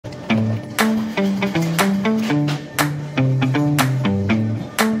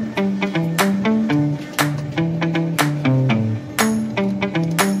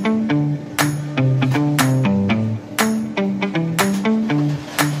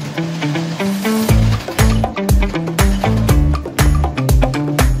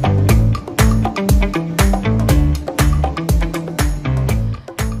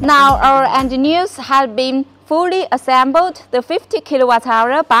engineers have been fully assembled the 50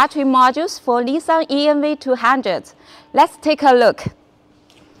 kWh battery modules for Nissan e-NV200. Let's take a look.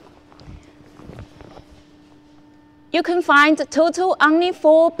 You can find total only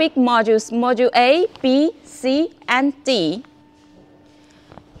 4 big modules, module A, B, C, and D.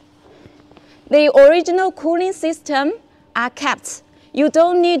 The original cooling system are kept. You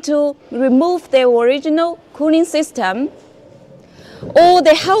don't need to remove the original cooling system. All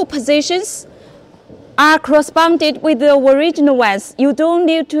the hole positions are corresponded with the original ones. You don't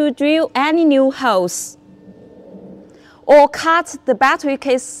need to drill any new holes or cut the battery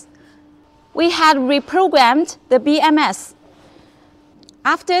case. We had reprogrammed the BMS.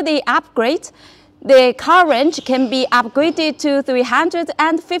 After the upgrade, the car range can be upgraded to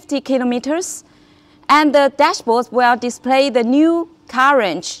 350 kilometers, and the dashboard will display the new car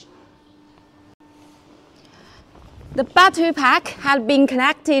range. The battery pack has been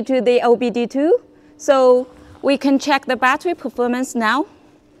connected to the OBD2, so we can check the battery performance now.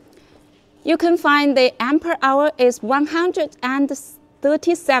 You can find the ampere hour is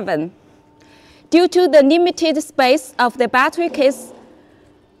 137. Due to the limited space of the battery case,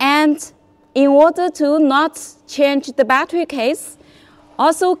 and in order to not change the battery case,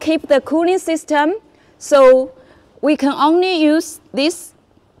 also keep the cooling system, so we can only use this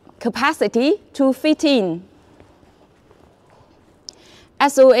capacity to fit in.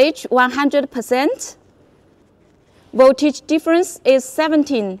 SOH 100%. Voltage difference is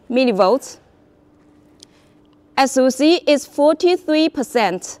 17 millivolts. SOC is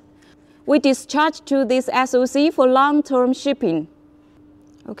 43%. We discharge to this SOC for long-term shipping.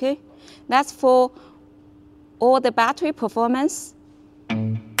 Okay, that's for all the battery performance.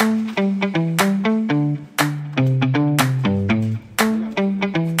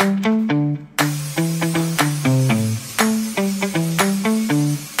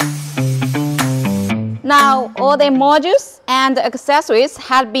 Now, all the modules and accessories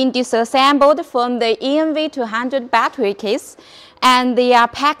have been disassembled from the e-NV200 battery case, and they are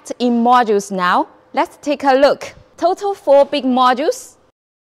packed in modules now. Let's take a look. Total 4 big modules.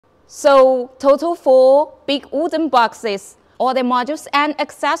 So, total 4 big wooden boxes. All the modules and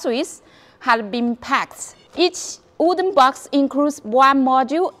accessories have been packed. Each wooden box includes 1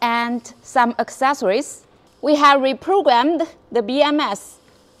 module and some accessories. We have reprogrammed the BMS.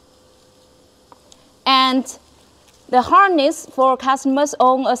 And the harness for customers'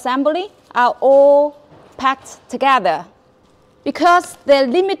 own assembly are all packed together. Because the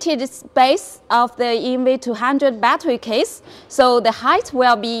limited space of the e-NV200 battery case, so the height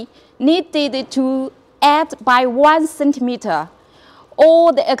will be needed to add by 1 centimeter.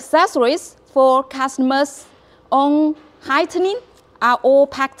 All the accessories for customers' own heightening are all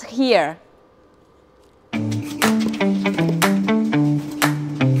packed here.